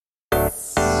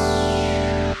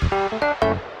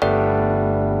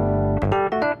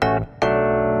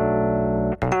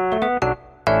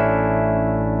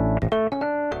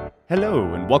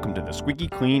Hello, and welcome to the Squeaky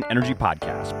Clean Energy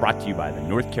Podcast, brought to you by the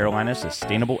North Carolina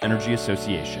Sustainable Energy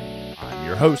Association. I'm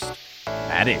your host,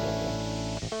 Matt Abel.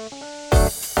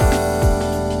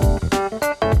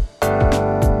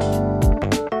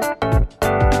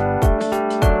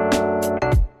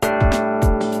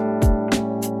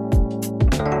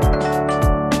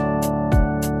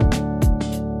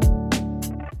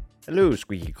 Hello,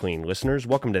 Squeaky Clean listeners.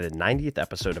 Welcome to the 90th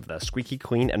episode of the Squeaky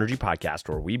Clean Energy Podcast,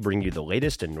 where we bring you the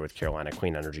latest in North Carolina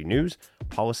clean energy news,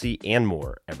 policy, and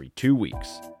more every 2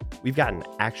 weeks. We've got an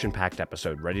action-packed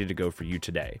episode ready to go for you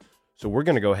today, so we're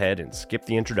going to go ahead and skip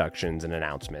the introductions and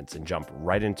announcements and jump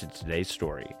right into today's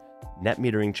story: net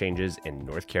metering changes in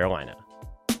North Carolina.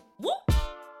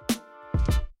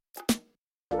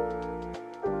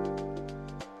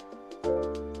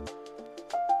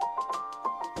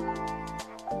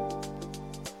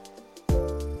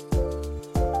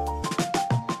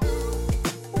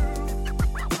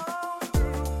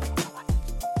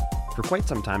 For quite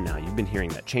some time now, you've been hearing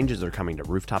that changes are coming to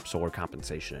rooftop solar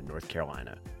compensation in North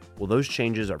Carolina. Well, those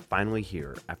changes are finally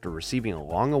here after receiving a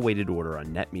long-awaited order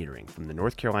on net metering from the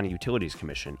North Carolina Utilities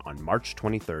Commission on March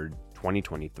 23,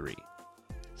 2023.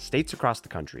 States across the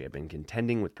country have been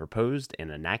contending with proposed and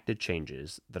enacted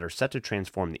changes that are set to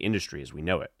transform the industry as we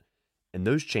know it, and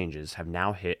those changes have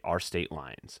now hit our state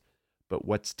lines. But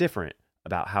what's different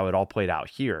about how it all played out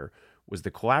here was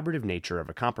the collaborative nature of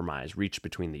a compromise reached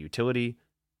between the utility,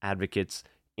 advocates,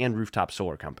 and rooftop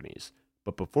solar companies.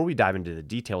 But before we dive into the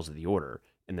details of the order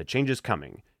and the changes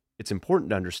coming, it's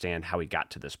important to understand how we got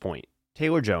to this point.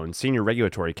 Taylor Jones, Senior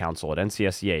Regulatory Counsel at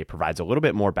NCSEA, provides a little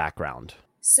bit more background.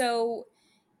 So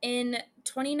in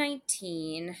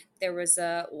 2019, there was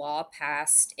a law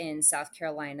passed in South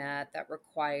Carolina that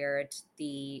required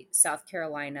the South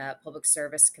Carolina Public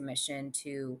Service Commission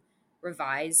to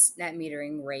revise net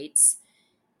metering rates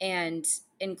and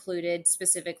included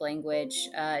specific language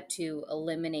to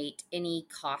eliminate any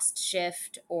cost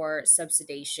shift or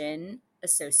subsidization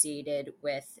associated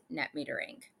with net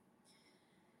metering.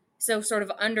 So sort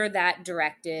of under that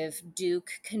directive,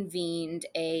 Duke convened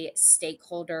a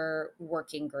stakeholder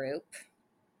working group.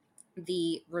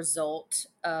 The result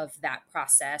of that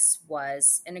process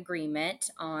was an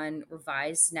agreement on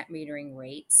revised net metering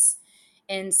rates.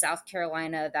 In South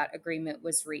Carolina, that agreement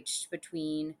was reached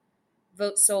between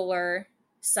Vote Solar,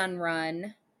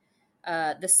 Sunrun,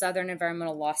 the Southern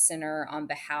Environmental Law Center on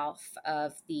behalf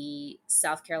of the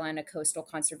South Carolina Coastal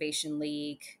Conservation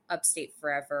League, Upstate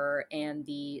Forever, and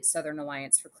the Southern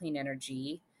Alliance for Clean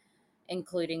Energy,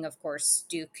 including, of course,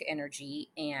 Duke Energy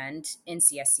and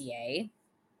NCSEA.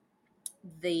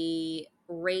 The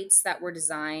rates that were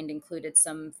designed included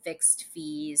some fixed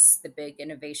fees. The big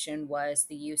innovation was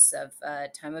the use of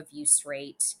time of use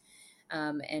rate,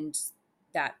 and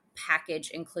that package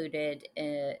included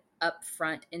an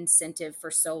upfront incentive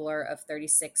for solar of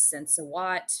 36 cents a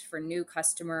watt for new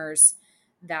customers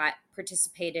that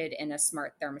participated in a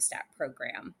smart thermostat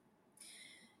program.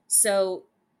 So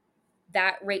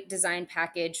that rate design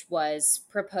package was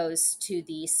proposed to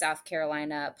the South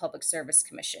Carolina Public Service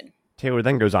Commission. Taylor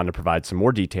then goes on to provide some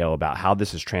more detail about how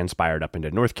this has transpired up into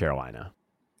North Carolina.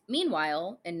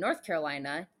 Meanwhile, in North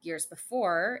Carolina, years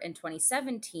before, in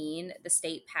 2017, the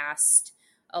state passed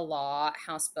a law,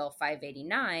 House Bill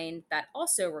 589, that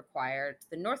also required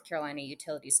the North Carolina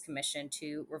Utilities Commission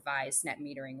to revise net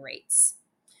metering rates.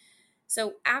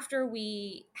 So after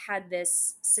we had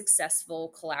this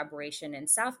successful collaboration in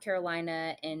South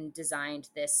Carolina and designed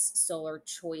this solar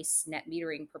choice net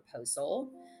metering proposal,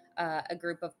 a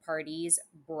group of parties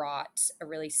brought a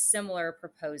really similar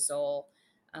proposal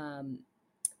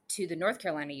to the North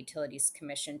Carolina Utilities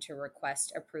Commission to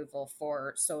request approval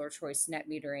for solar choice net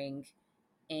metering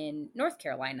in North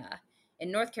Carolina. In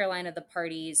North Carolina, the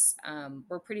parties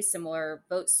were pretty similar: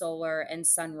 Vote Solar and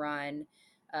Sunrun,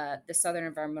 the Southern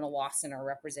Environmental Law Center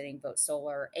representing Vote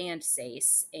Solar and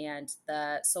SACE, and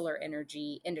the Solar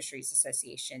Energy Industries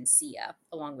Association, SEIA,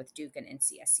 along with Duke and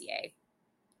NCSEA.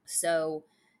 So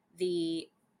the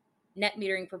net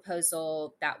metering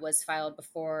proposal that was filed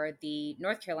before the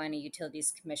North Carolina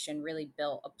Utilities Commission really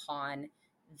built upon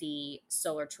the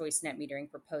solar choice net metering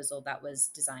proposal that was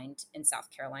designed in South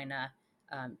Carolina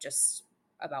just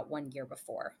about 1 year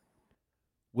before.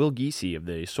 Will Giese of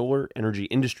the Solar Energy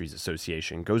Industries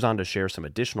Association goes on to share some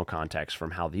additional context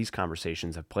from how these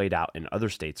conversations have played out in other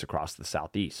states across the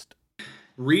Southeast.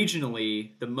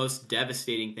 Regionally, the most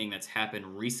devastating thing that's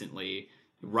happened recently,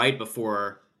 right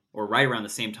before or right around the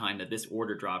same time that this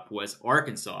order dropped, was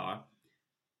Arkansas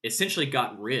essentially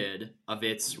got rid of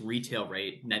its retail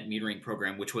rate net metering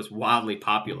program, which was wildly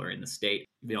popular in the state.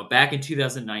 Back in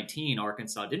 2019,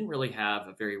 Arkansas didn't really have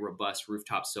a very robust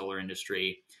rooftop solar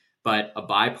industry, but a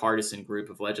bipartisan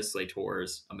group of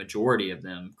legislators, a majority of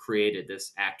them, created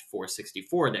this Act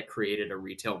 464 that created a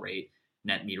retail rate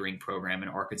net metering program in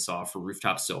Arkansas for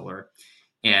rooftop solar.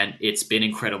 And it's been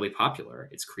incredibly popular.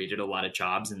 It's created a lot of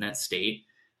jobs in that state.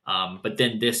 But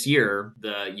then this year,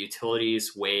 the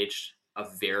utilities waged a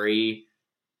very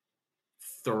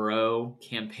thorough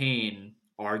campaign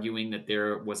arguing that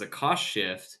there was a cost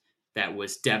shift that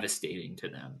was devastating to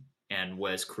them and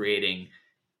was creating,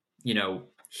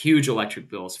 huge electric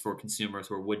bills for consumers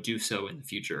or would do so in the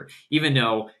future, even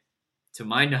though, to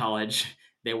my knowledge,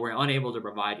 they were unable to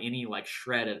provide any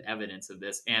shred of evidence of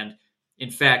this. And in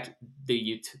fact,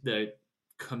 the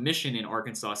commission in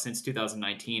Arkansas since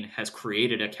 2019 has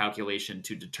created a calculation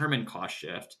to determine cost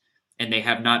shift, and they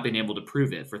have not been able to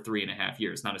prove it for 3.5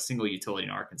 years, not a single utility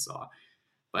in Arkansas.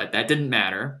 But that didn't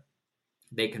matter.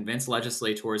 They convinced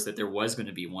legislators that there was going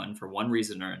to be one for one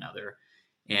reason or another.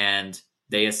 And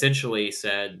they essentially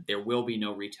said there will be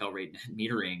no retail rate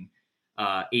metering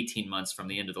 18 months from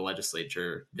the end of the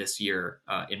legislature this year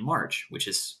in March, which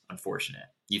is unfortunate.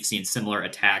 You've seen similar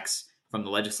attacks from the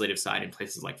legislative side in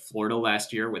places like Florida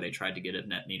last year, where they tried to get a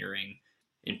net metering,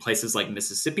 in places like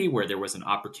Mississippi, where there was an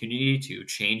opportunity to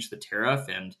change the tariff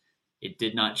and it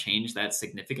did not change that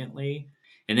significantly.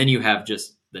 And then you have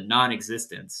just the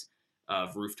non-existence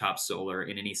of rooftop solar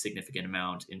in any significant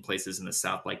amount in places in the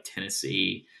South like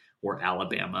Tennessee or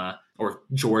Alabama or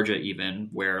Georgia even,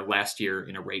 where last year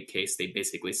in a rate case, they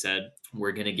basically said,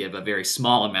 we're going to give a very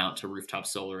small amount to rooftop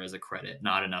solar as a credit,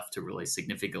 not enough to really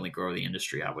significantly grow the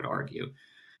industry, I would argue.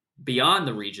 Beyond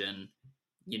the region,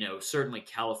 certainly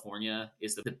California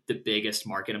is the biggest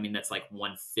market. I mean, that's like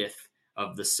 1/5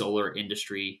 of the solar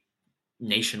industry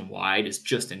nationwide is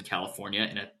just in California,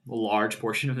 and a large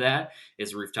portion of that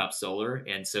is rooftop solar.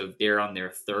 And so they're on their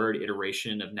third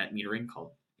iteration of net metering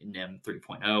called NEM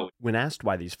 3.0. When asked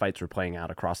why these fights were playing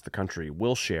out across the country,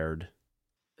 Will shared,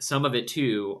 some of it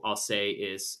too, I'll say,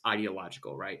 is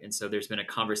ideological, right? And so there's been a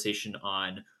conversation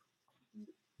on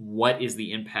what is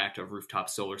the impact of rooftop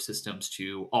solar systems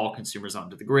to all consumers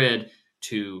onto the grid,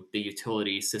 to the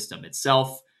utility system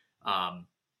itself,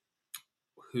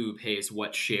 who pays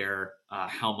what share,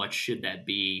 how much should that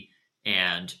be,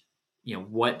 and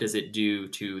what does it do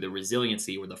to the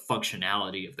resiliency or the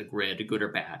functionality of the grid, good or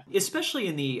bad, especially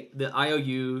in the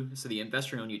IOU, so the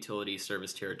investor-owned utility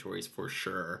service territories, for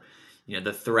sure.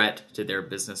 The threat to their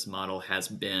business model has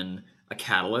been a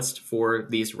catalyst for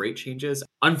these rate changes.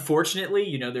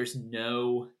 Unfortunately, there's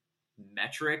no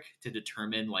metric to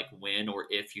determine when or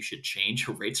if you should change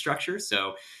a rate structure.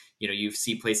 So, you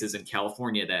see places in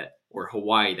California or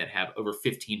Hawaii that have over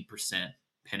 15%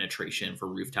 penetration for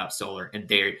rooftop solar, and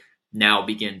they now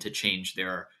begin to change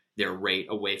their rate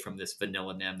away from this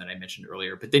vanilla NEM that I mentioned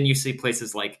earlier. But then you see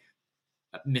places like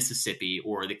Mississippi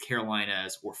or the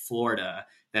Carolinas or Florida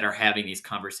that are having these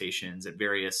conversations at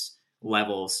various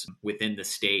levels within the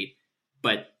state,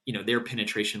 but their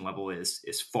penetration level is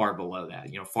far below that,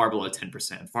 far below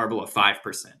 10%, far below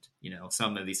 5%.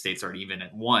 Some of these states aren't even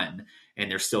at 1%,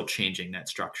 and they're still changing that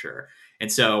structure.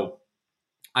 And so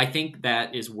I think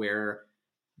that is where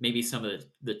maybe some of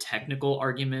the technical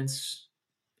arguments,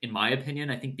 in my opinion,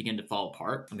 I think begin to fall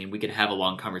apart. I mean, we could have a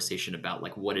long conversation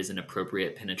about what is an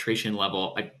appropriate penetration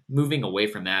level. Moving away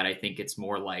from that, I think it's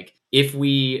more like, if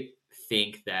we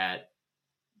think that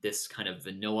this kind of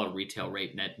vanilla retail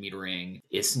rate net metering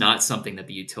is not something that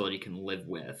the utility can live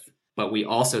with, but we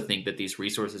also think that these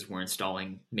resources we're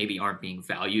installing maybe aren't being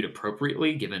valued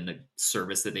appropriately given the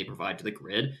service that they provide to the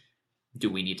grid,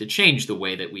 do we need to change the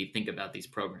way that we think about these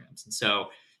programs? And so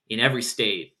in every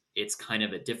state, it's kind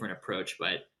of a different approach,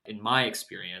 but in my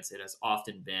experience, it has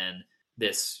often been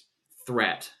this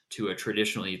threat to a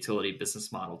traditional utility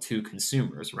business model to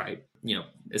consumers, right?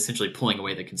 Essentially pulling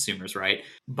away the consumers, right?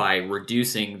 By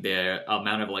reducing the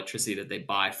amount of electricity that they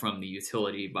buy from the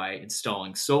utility by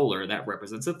installing solar, that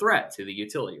represents a threat to the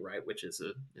utility, right? Which is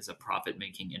a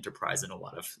profit-making enterprise in a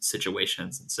lot of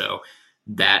situations. And so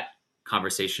that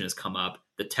conversation has come up,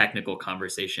 the technical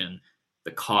conversation,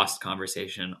 the cost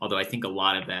conversation, although I think a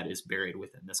lot of that is buried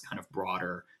within this kind of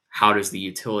broader, how does the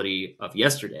utility of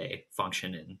yesterday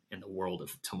function in the world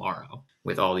of tomorrow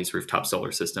with all these rooftop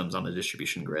solar systems on the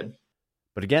distribution grid?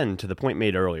 But again, to the point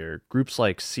made earlier, groups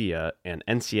like SEIA and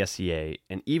NCSEA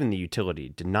and even the utility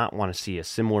did not want to see a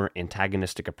similar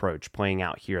antagonistic approach playing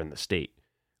out here in the state,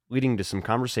 leading to some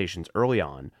conversations early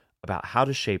on about how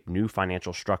to shape new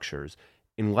financial structures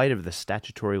in light of the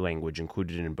statutory language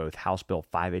included in both House Bill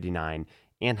 589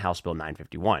 and House Bill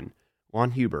 951.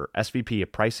 Lon Huber, SVP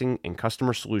of Pricing and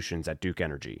Customer Solutions at Duke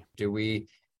Energy. Do we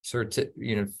sort of,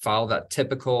 follow that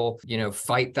typical,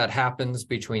 fight that happens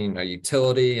between a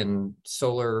utility and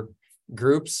solar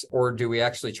groups, or do we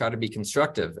actually try to be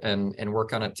constructive and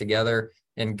work on it together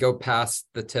and go past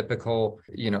the typical,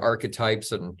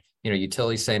 archetypes and,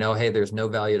 utilities saying, oh, hey, there's no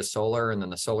value to solar. And then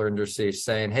the solar industry is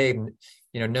saying, hey,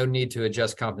 no need to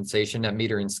adjust compensation, net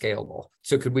metering scalable.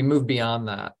 So could we move beyond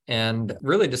that and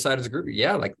really decide as a group,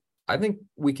 I think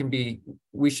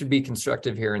we should be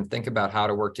constructive here and think about how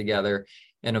to work together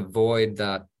and avoid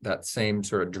that same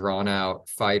sort of drawn out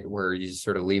fight where you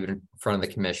sort of leave it in front of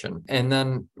the commission. And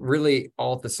then really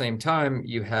all at the same time,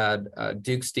 you had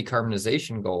Duke's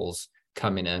decarbonization goals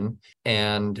coming in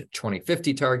and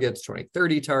 2050 targets,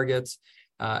 2030 targets.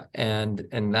 And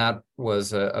that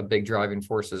was a big driving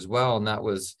force as well. And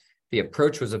the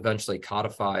approach was eventually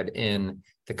codified in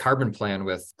the carbon plan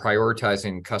with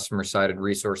prioritizing customer-sided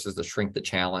resources to shrink the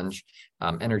challenge,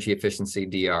 energy efficiency,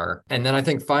 DR. And then I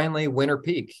think finally, winter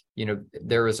peak,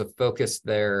 there was a focus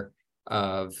there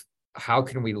of how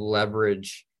can we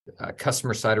leverage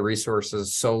customer-sided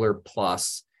resources, solar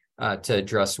plus, to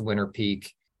address winter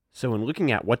peak. So in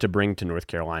looking at what to bring to North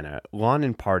Carolina, Lon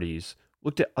and parties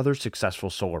looked at other successful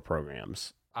solar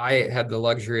programs. I had the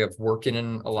luxury of working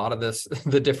in a lot of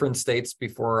the different states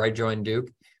before I joined Duke.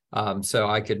 So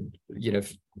I could,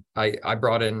 I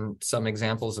brought in some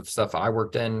examples of stuff I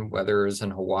worked in, whether it was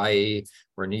in Hawaii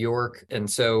or New York. And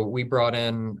so we brought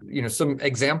in, some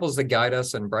examples that guide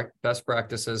us and best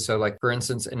practices. So like, for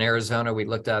instance, in Arizona, we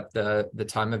looked at the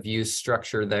time of use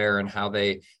structure there and how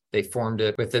they formed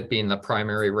it, with it being the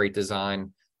primary rate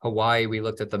design. Hawaii, we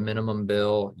looked at the minimum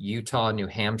bill. Utah, New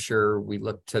Hampshire, we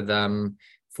looked to them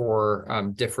for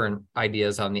different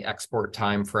ideas on the export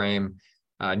timeframe.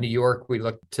 New York, we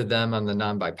looked to them on the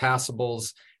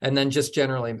non-bypassables, and then just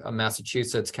generally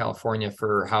Massachusetts, California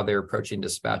for how they're approaching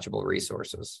dispatchable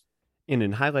resources. And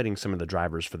in highlighting some of the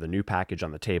drivers for the new package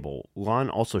on the table, Lon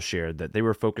also shared that they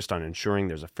were focused on ensuring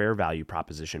there's a fair value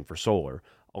proposition for solar,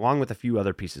 along with a few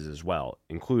other pieces as well,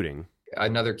 including...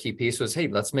 Another key piece was, hey,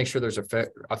 let's make sure there's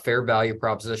a fair value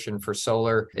proposition for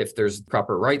solar, if there's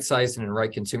proper right sizing and right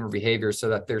consumer behavior so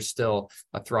that there's still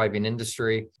a thriving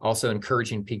industry. Also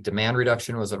encouraging peak demand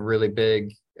reduction was a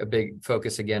big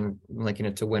focus, again, linking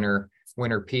it to winter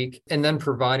peak. And then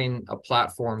providing a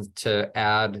platform to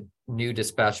add new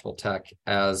dispatchable tech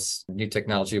as new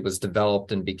technology was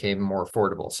developed and became more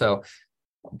affordable. So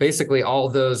basically, all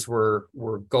of those were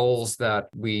goals that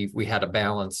we had a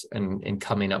balance in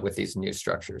coming up with these new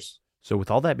structures. So with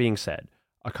all that being said,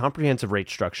 a comprehensive rate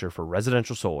structure for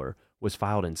residential solar was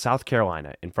filed in South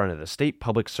Carolina in front of the State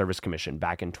Public Service Commission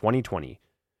back in 2020.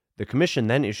 The commission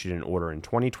then issued an order in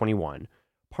 2021,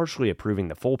 partially approving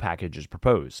the full package as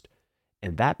proposed,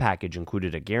 and that package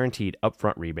included a guaranteed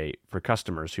upfront rebate for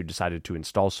customers who decided to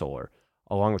install solar,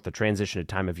 along with the transition to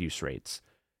time of use rates.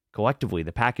 Collectively,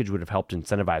 the package would have helped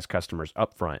incentivize customers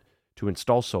upfront to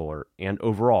install solar and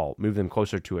overall move them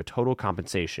closer to a total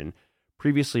compensation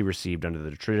previously received under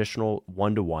the traditional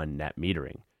one-to-one net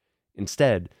metering.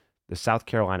 Instead, the South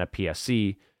Carolina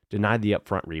PSC denied the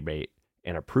upfront rebate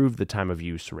and approved the time of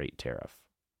use rate tariff.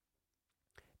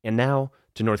 And now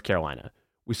to North Carolina.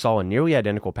 We saw a nearly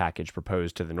identical package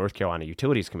proposed to the North Carolina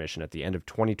Utilities Commission at the end of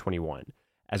 2021,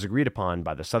 as agreed upon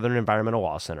by the Southern Environmental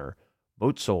Law Center,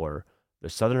 Boat Solar, the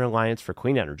Southern Alliance for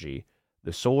Clean Energy,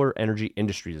 the Solar Energy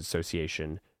Industries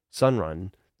Association,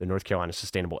 Sunrun, the North Carolina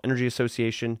Sustainable Energy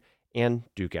Association, and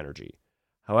Duke Energy.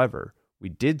 However, we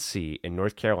did see in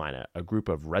North Carolina a group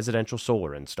of residential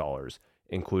solar installers,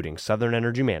 including Southern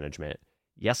Energy Management,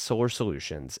 Yes Solar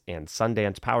Solutions, and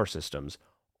Sundance Power Systems,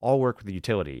 all work with the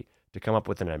utility to come up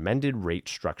with an amended rate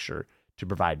structure to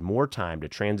provide more time to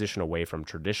transition away from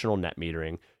traditional net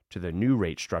metering to the new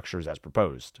rate structures as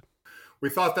proposed. We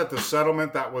thought that the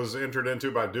settlement that was entered into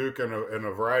by Duke and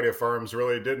a variety of firms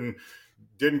really didn't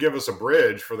give us a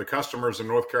bridge for the customers in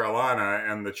North Carolina,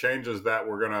 and the changes that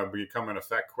were going to become in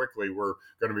effect quickly were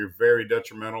going to be very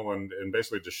detrimental and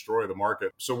basically destroy the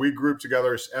market. So we grouped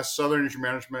together Southern Energy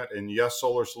Management and Yes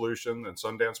Solar Solution and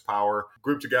Sundance Power,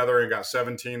 grouped together and got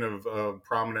 17 of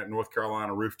prominent North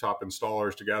Carolina rooftop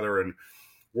installers together and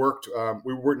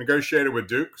we negotiated with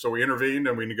Duke. So we intervened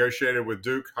and we negotiated with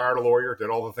Duke, hired a lawyer, did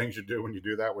all the things you do when you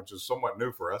do that, which is somewhat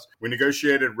new for us. We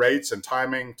negotiated rates and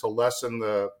timing to lessen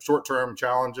the short-term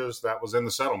challenges that was in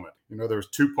the settlement. There was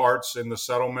two parts in the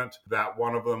settlement. That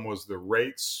one of them was the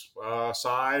rates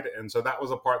side. And so that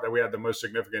was a part that we had the most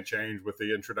significant change with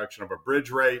the introduction of a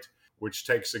bridge rate, which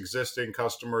takes existing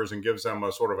customers and gives them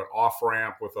a sort of an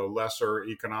off-ramp with a lesser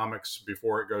economics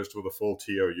before it goes to the full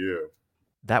TOU.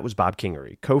 That was Bob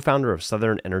Kingery, co-founder of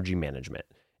Southern Energy Management.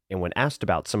 And when asked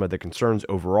about some of the concerns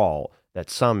overall that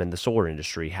some in the solar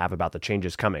industry have about the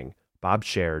changes coming, Bob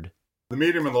shared, "The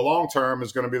medium and the long term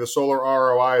is going to be the solar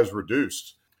ROI is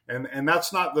reduced. And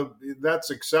that's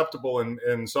acceptable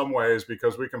in some ways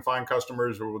because we can find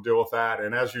customers who will deal with that.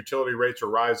 And as utility rates are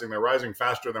rising, they're rising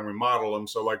faster than we model them.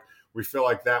 So we feel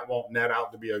like that won't net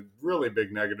out to be a really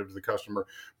big negative to the customer.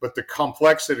 But the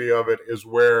complexity of it is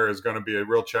where is going to be a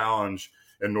real challenge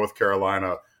in North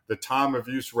Carolina. The time of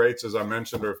use rates, as I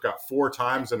mentioned, have got 4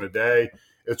 times in a day.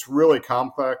 It's really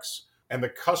complex. And the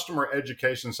customer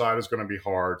education side is going to be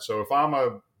hard. So if I'm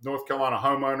a North Carolina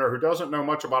homeowner who doesn't know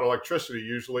much about electricity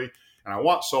usually, and I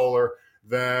want solar,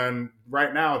 then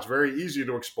right now it's very easy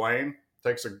to explain. It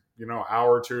takes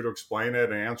hour or two to explain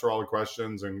it and answer all the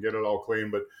questions and get it all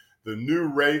clean. But the new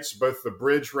rates, both the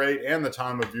bridge rate and the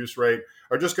time of use rate,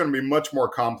 are just going to be much more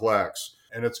complex.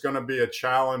 And it's going to be a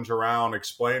challenge around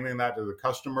explaining that to the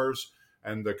customers.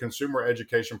 And the consumer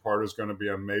education part is going to be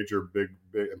a major, big,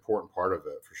 important part of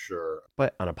it for sure.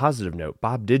 But on a positive note,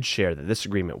 Bob did share that this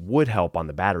agreement would help on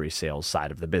the battery sales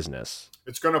side of the business.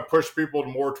 It's going to push people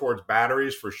more towards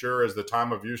batteries for sure as the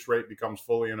time of use rate becomes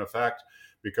fully in effect,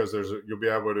 because you'll be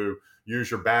able to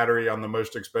use your battery on the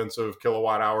most expensive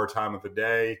kilowatt hour time of the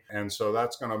day. And so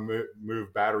that's going to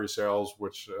move battery sales,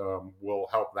 which will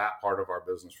help that part of our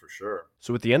business for sure.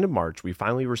 So at the end of March, we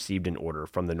finally received an order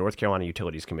from the North Carolina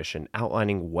Utilities Commission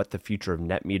outlining what the future of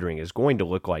net metering is going to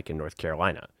look like in North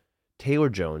Carolina. Taylor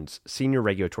Jones, Senior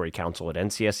Regulatory Counsel at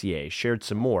NCSEA, shared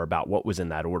some more about what was in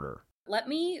that order. Let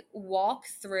me walk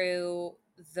through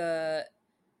the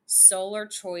solar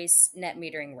choice net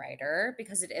metering rider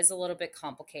because it is a little bit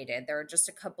complicated. There are just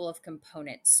a couple of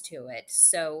components to it.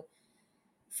 So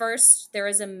first, there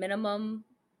is a minimum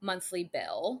monthly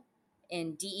bill.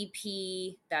 In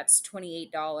DEP, that's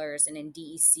 $28, and in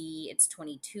DEC, it's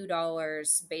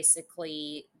 $22.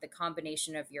 Basically, the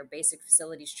combination of your basic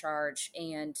facilities charge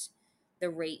and the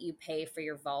rate you pay for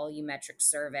your volumetric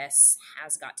service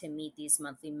has got to meet these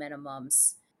monthly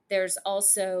minimums. There's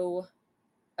also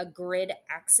a grid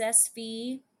access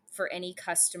fee for any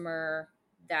customer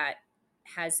that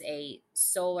has a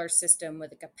solar system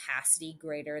with a capacity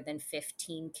greater than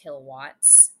 15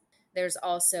 kilowatts. There's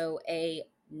also a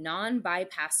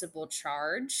non-bypassable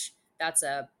charge. That's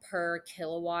a per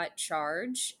kilowatt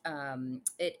charge.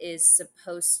 It is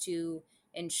supposed to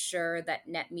ensure that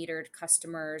net metered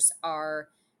customers are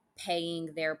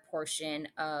paying their portion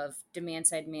of demand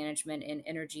side management and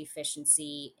energy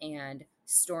efficiency and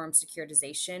storm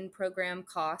securitization program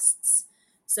costs.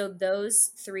 So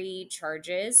those 3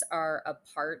 charges are a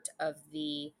part of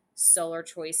the solar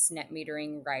choice net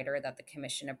metering rider that the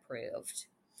commission approved.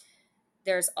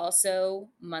 There's also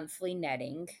monthly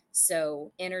netting.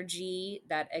 So energy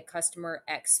that a customer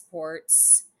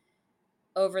exports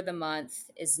over the month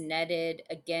is netted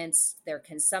against their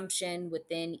consumption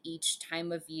within each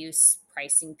time of use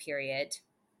pricing period.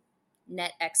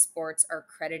 Net exports are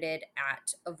credited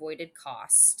at avoided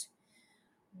cost.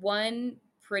 One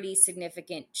pretty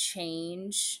significant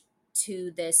change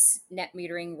to this net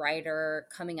metering rider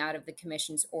coming out of the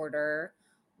commission's order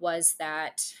was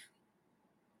that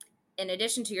in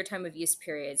addition to your time of use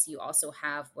periods, you also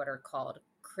have what are called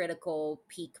critical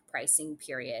peak pricing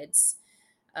periods.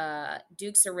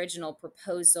 Duke's original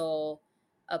proposal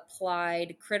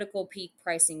applied critical peak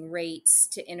pricing rates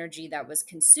to energy that was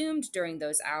consumed during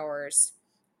those hours,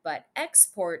 but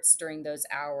exports during those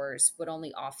hours would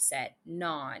only offset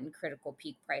non-critical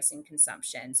peak pricing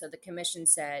consumption. So the commission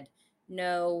said,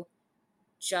 no,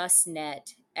 just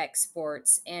net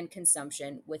exports and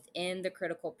consumption within the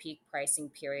critical peak pricing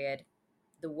period,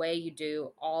 the way you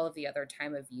do all of the other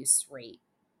time of use rate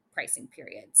pricing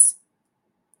periods.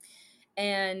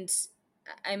 And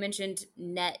I mentioned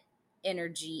net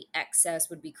energy excess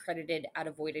would be credited at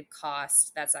avoided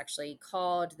cost. That's actually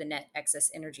called the net excess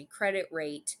energy credit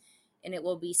rate, and it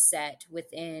will be set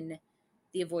within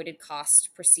the avoided cost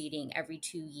proceeding every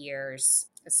 2 years.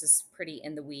 This is pretty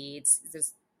in the weeds.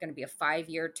 There's going to be a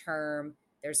 5-year term.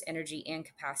 There's energy and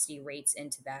capacity rates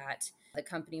into that. The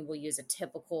company will use a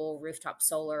typical rooftop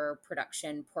solar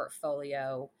production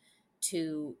portfolio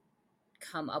to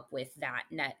come up with that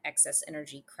net excess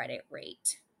energy credit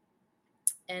rate.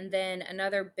 And then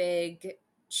another big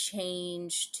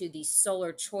change to the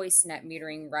solar choice net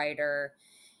metering rider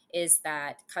is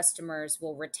that customers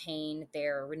will retain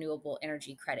their renewable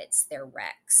energy credits, their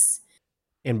RECs.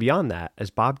 And beyond that,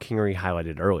 as Bob Kingery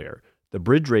highlighted earlier, the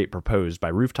bridge rate proposed by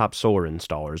rooftop solar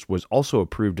installers was also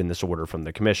approved in this order from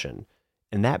the Commission.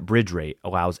 And that bridge rate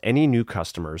allows any new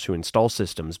customers who install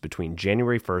systems between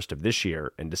January 1st of this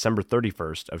year and December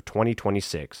 31st of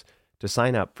 2026 to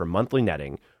sign up for monthly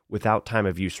netting without time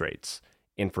of use rates.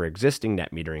 And for existing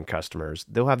net metering customers,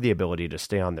 they'll have the ability to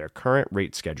stay on their current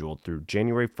rate schedule through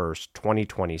January 1st,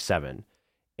 2027.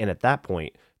 And at that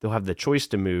point, they'll have the choice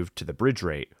to move to the bridge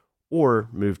rate or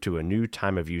move to a new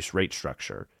time of use rate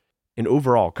structure. And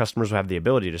overall, customers will have the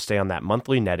ability to stay on that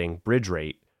monthly netting bridge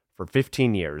rate for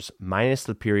 15 years, minus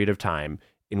the period of time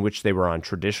in which they were on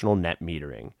traditional net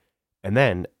metering. And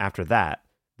then, after that,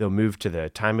 they'll move to the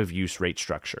time of use rate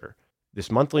structure.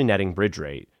 This monthly netting bridge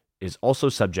rate is also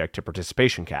subject to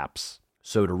participation caps.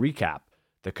 So to recap,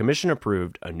 the Commission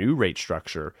approved a new rate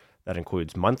structure that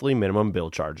includes monthly minimum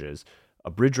bill charges, a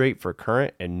bridge rate for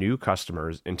current and new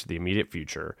customers into the immediate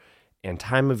future, and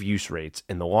time of use rates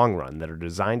in the long run that are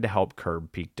designed to help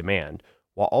curb peak demand,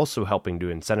 while also helping to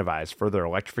incentivize further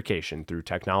electrification through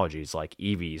technologies like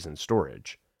EVs and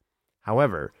storage.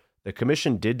 However, the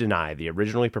Commission did deny the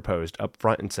originally proposed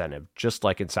upfront incentive, just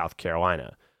like in South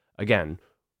Carolina. Again,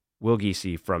 Will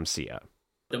Giese from SEIA.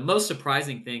 The most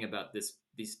surprising thing about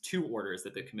these two orders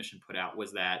that the Commission put out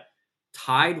was that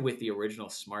tied with the original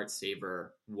Smart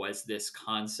Saver was this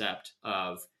concept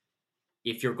of,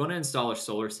 if you're going to install a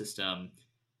solar system,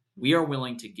 we are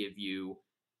willing to give you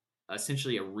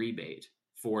essentially a rebate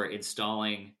for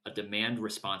installing a demand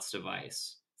response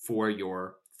device for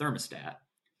your thermostat.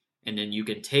 And then you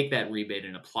can take that rebate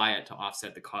and apply it to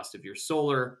offset the cost of your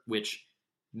solar, which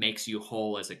makes you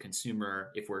whole as a consumer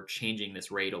if we're changing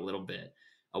this rate a little bit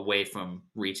away from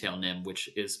retail NEM, which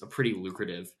is a pretty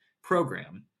lucrative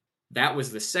program. That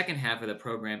was the second half of the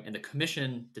program, and the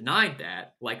Commission denied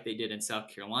that, like they did in South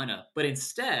Carolina. But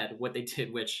instead, what they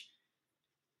did, which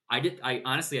I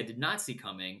honestly did not see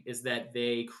coming, is that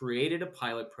they created a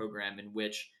pilot program in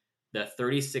which the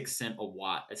 36 cent a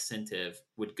watt incentive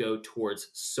would go towards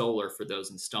solar for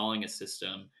those installing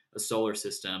a solar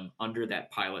system under that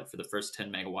pilot for the first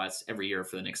 10 megawatts every year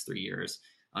for the next 3 years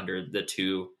under the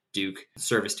two Duke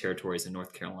service territories in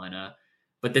North Carolina.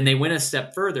 But then they went a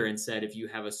step further and said, if you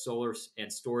have a solar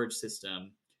and storage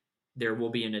system, there will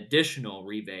be an additional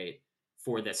rebate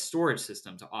for the storage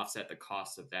system to offset the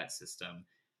cost of that system.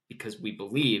 Because we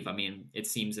believe, it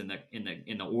seems in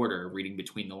the order, reading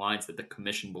between the lines, that the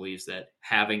Commission believes that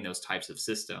having those types of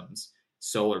systems,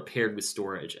 solar paired with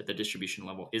storage at the distribution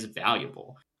level, is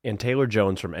valuable. And Taylor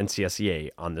Jones from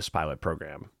NCSEA on this pilot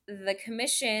program. The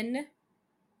Commission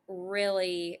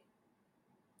really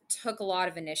took a lot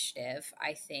of initiative,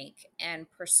 I think, and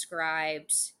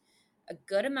prescribed a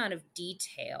good amount of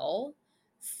detail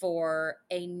for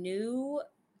a new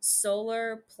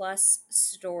solar plus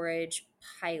storage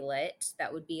pilot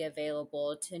that would be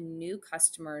available to new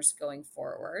customers going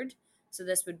forward. So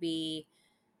this would be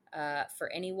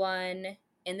for anyone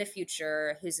in the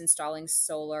future who's installing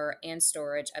solar and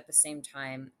storage at the same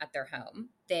time at their home.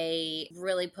 They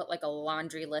really put like a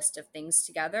laundry list of things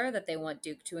together that they want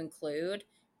Duke to include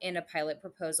in a pilot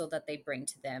proposal that they bring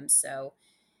to them. So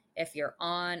if you're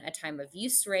on a time of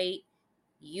use rate,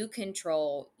 you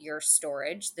control your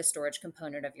storage, the storage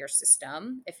component of your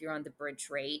system. If you're on the bridge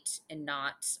rate and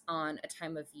not on a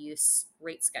time of use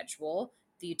rate schedule,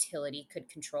 the utility could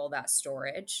control that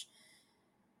storage.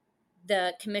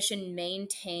 The Commission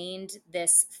maintained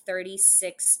this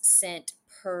 36 cent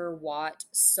per watt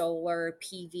solar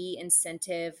PV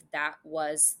incentive. That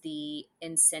was the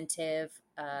incentive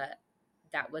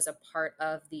that was a part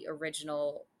of the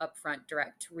original upfront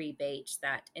direct rebate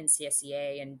that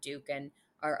NCSEA and Duke and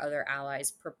our other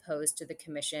allies proposed to the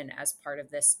Commission as part of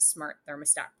this smart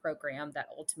thermostat program that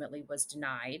ultimately was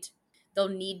denied. There'll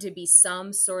need to be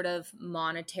some sort of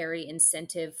monetary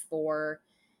incentive for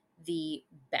the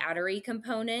battery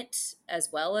component as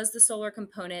well as the solar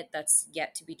component. That's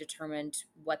yet to be determined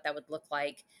what that would look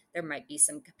like. There might be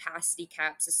some capacity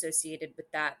caps associated with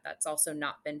that. That's also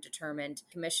not been determined.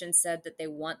 The Commission said that they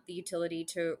want the utility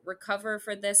to recover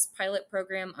for this pilot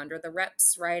program under the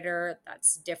REPS rider.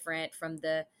 That's different from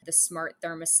the smart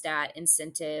thermostat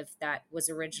incentive that was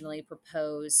originally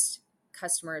proposed.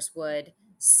 Customers would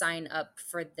sign up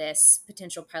for this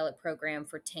potential pilot program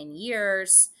for 10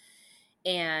 years.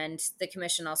 And the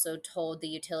Commission also told the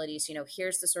utilities,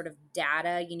 here's the sort of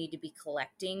data you need to be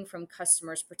collecting from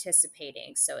customers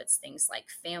participating. So it's things like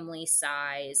family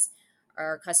size.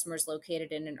 Are customers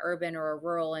located in an urban or a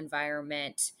rural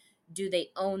environment? Do they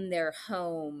own their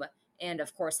home? And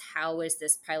of course, how is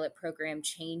this pilot program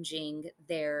changing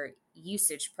their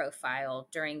usage profile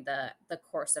during the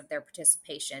course of their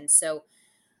participation? So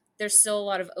there's still a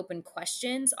lot of open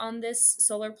questions on this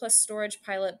solar plus storage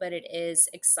pilot, but it is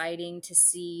exciting to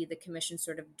see the Commission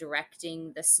sort of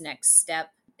directing this next step.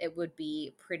 It would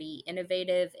be pretty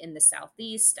innovative in the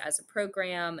Southeast as a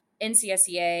program,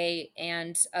 NCSEA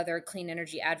and other clean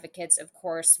energy advocates, of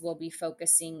course, will be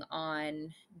focusing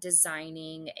on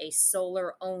designing a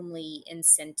solar only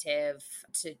incentive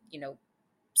to,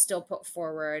 still put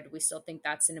forward. We still think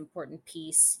that's an important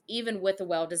piece. Even with a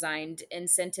well-designed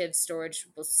incentive, storage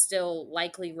will still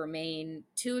likely remain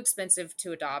too expensive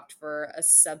to adopt for a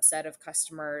subset of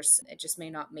customers. It just may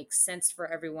not make sense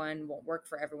for everyone, won't work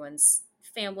for everyone's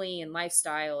family and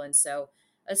lifestyle. And so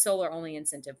a solar-only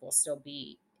incentive will still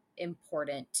be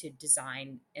important to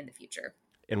design in the future.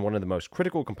 And one of the most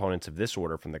critical components of this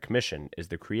order from the Commission is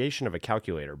the creation of a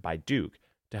calculator by Duke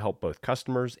to help both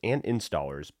customers and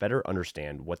installers better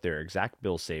understand what their exact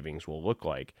bill savings will look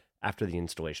like after the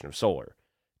installation of solar.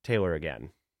 Taylor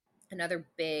again. Another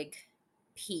big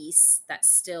piece that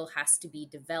still has to be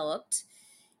developed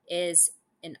is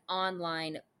an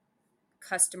online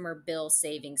customer bill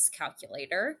savings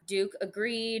calculator. Duke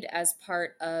agreed as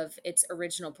part of its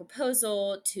original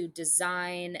proposal to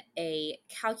design a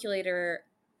calculator,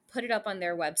 put it up on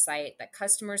their website that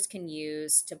customers can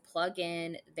use to plug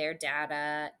in their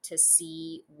data to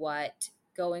see what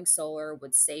going solar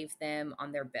would save them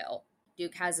on their bill.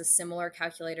 Duke has a similar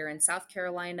calculator in South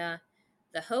Carolina.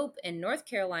 The hope in North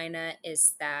Carolina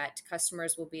is that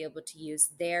customers will be able to use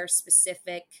their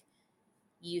specific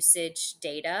usage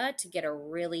data to get a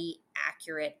really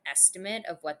accurate estimate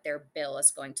of what their bill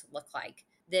is going to look like.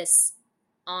 This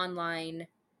online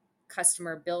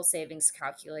customer bill savings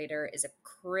calculator is a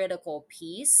critical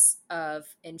piece of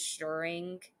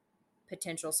ensuring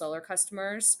potential solar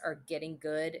customers are getting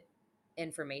good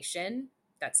information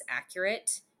that's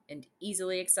accurate and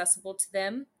easily accessible to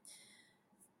them.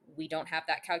 We don't have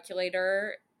that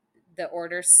calculator. The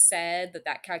order said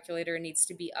that calculator needs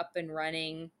to be up and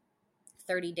running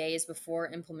 30 days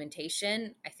before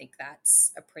implementation. I think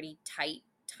that's a pretty tight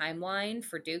timeline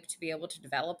for Duke to be able to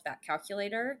develop that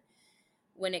calculator.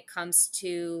 When it comes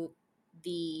to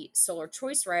the solar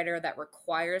choice rider that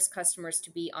requires customers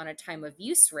to be on a time of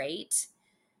use rate,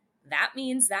 that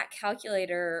means that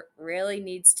calculator really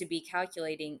needs to be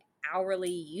calculating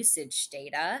hourly usage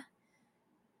data.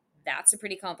 That's a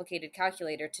pretty complicated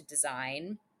calculator to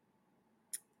design.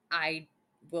 I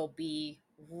will be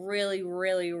really,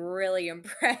 really, really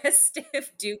impressed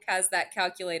if Duke has that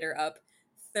calculator up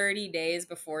 30 days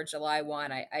before July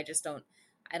 1.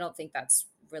 I don't think that's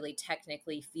really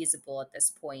technically feasible at this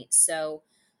point. So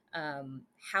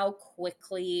how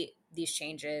quickly these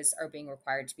changes are being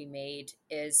required to be made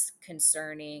is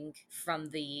concerning from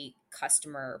the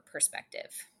customer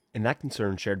perspective. And that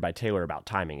concern shared by Taylor about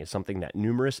timing is something that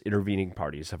numerous intervening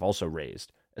parties have also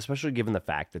raised, especially given the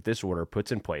fact that this order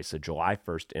puts in place a July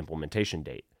 1st implementation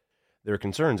date. There are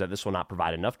concerns that this will not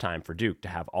provide enough time for Duke to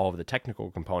have all of the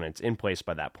technical components in place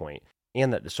by that point,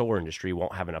 and that the solar industry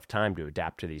won't have enough time to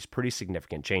adapt to these pretty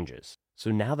significant changes. So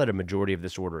now that a majority of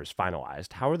this order is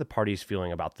finalized, how are the parties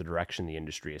feeling about the direction the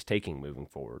industry is taking moving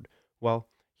forward? Well,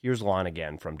 here's Lon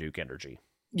again from Duke Energy.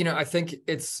 I think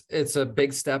it's a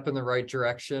big step in the right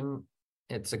direction.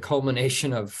 It's a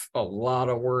culmination of a lot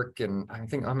of work, and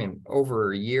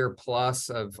over a year plus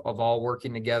of all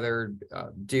working together,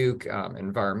 Duke,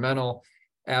 environmental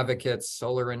advocates,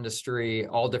 solar industry,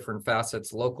 all different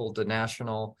facets, local to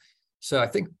national. So I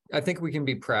think we can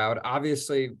be proud.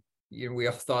 Obviously, we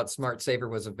all thought Smart Saver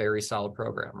was a very solid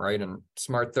program, right? And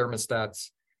smart thermostats,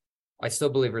 I still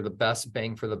believe, are the best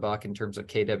bang for the buck in terms of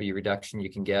KW reduction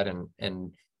you can get,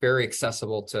 and very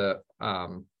accessible to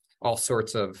all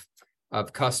sorts of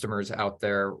customers out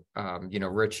there,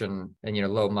 rich and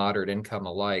low, moderate income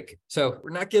alike. So we're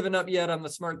not giving up yet on the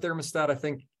smart thermostat. I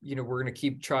think, we're going to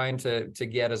keep trying to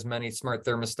get as many smart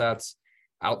thermostats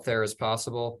out there as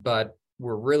possible. But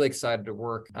we're really excited to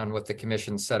work on what the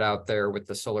commission set out there with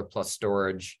the solar plus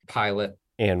storage pilot.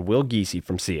 And Will Giese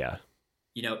from SEIA.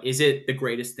 Is it the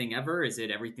greatest thing ever? Is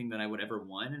it everything that I would ever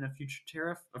want in a future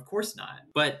tariff? Of course not.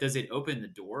 But does it open the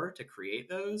door to create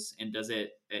those? And does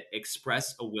it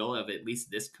express a will of at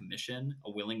least this commission,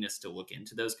 a willingness to look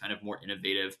into those kind of more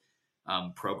innovative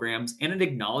programs, and an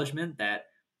acknowledgement that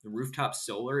the rooftop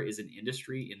solar is an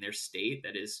industry in their state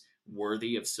that is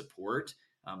worthy of support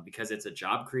because it's a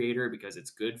job creator, because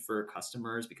it's good for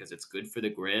customers, because it's good for the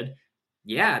grid?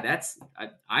 Yeah,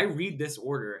 I read this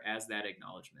order as that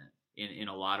acknowledgement in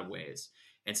a lot of ways.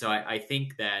 And so I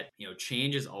think that,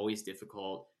 change is always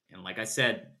difficult. And like I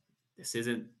said, this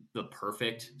isn't the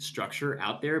perfect structure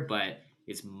out there, but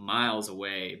it's miles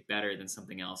away better than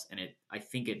something else. And I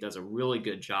think it does a really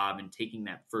good job in taking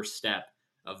that first step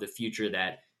of the future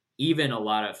that even a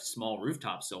lot of small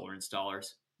rooftop solar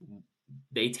installers,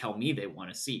 they tell me they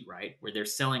want to see, right? Where they're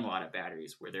selling a lot of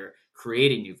batteries, where they're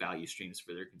creating new value streams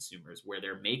for their consumers, where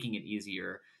they're making it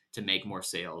easier to make more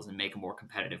sales and make a more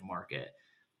competitive market.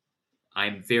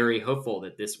 I'm very hopeful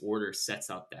that this order sets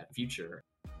up that future.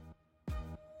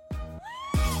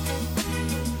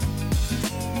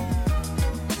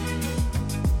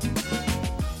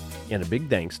 And a big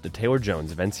thanks to Taylor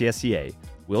Jones of NCSEA,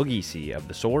 Will Giese of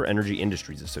the Solar Energy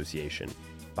Industries Association,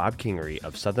 Bob Kingery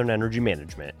of Southern Energy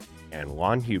Management, and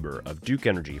Lon Huber of Duke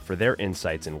Energy for their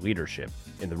insights and leadership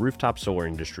in the rooftop solar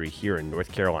industry here in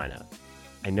North Carolina.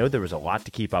 I know there was a lot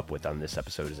to keep up with on this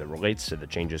episode as it relates to the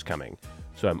changes coming,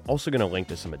 so I'm also going to link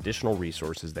to some additional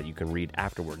resources that you can read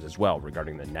afterwards as well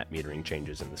regarding the net metering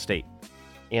changes in the state.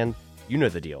 And you know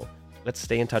the deal. Let's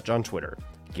stay in touch on Twitter.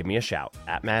 Give me a shout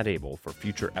at Matt Abel for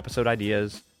future episode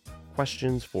ideas,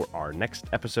 questions for our next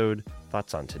episode,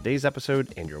 thoughts on today's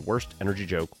episode, and your worst energy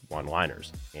joke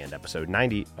one-liners. And episode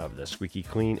 90 of the Squeaky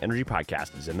Clean Energy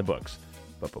Podcast is in the books.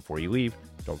 But before you leave,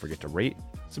 don't forget to rate,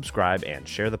 subscribe, and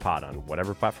share the pod on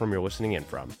whatever platform you're listening in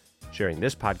from. Sharing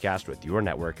this podcast with your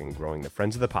network and growing the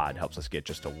Friends of the Pod helps us get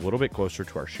just a little bit closer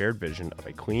to our shared vision of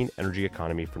a clean energy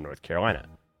economy for North Carolina.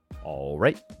 All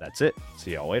right, that's it.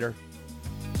 See y'all later.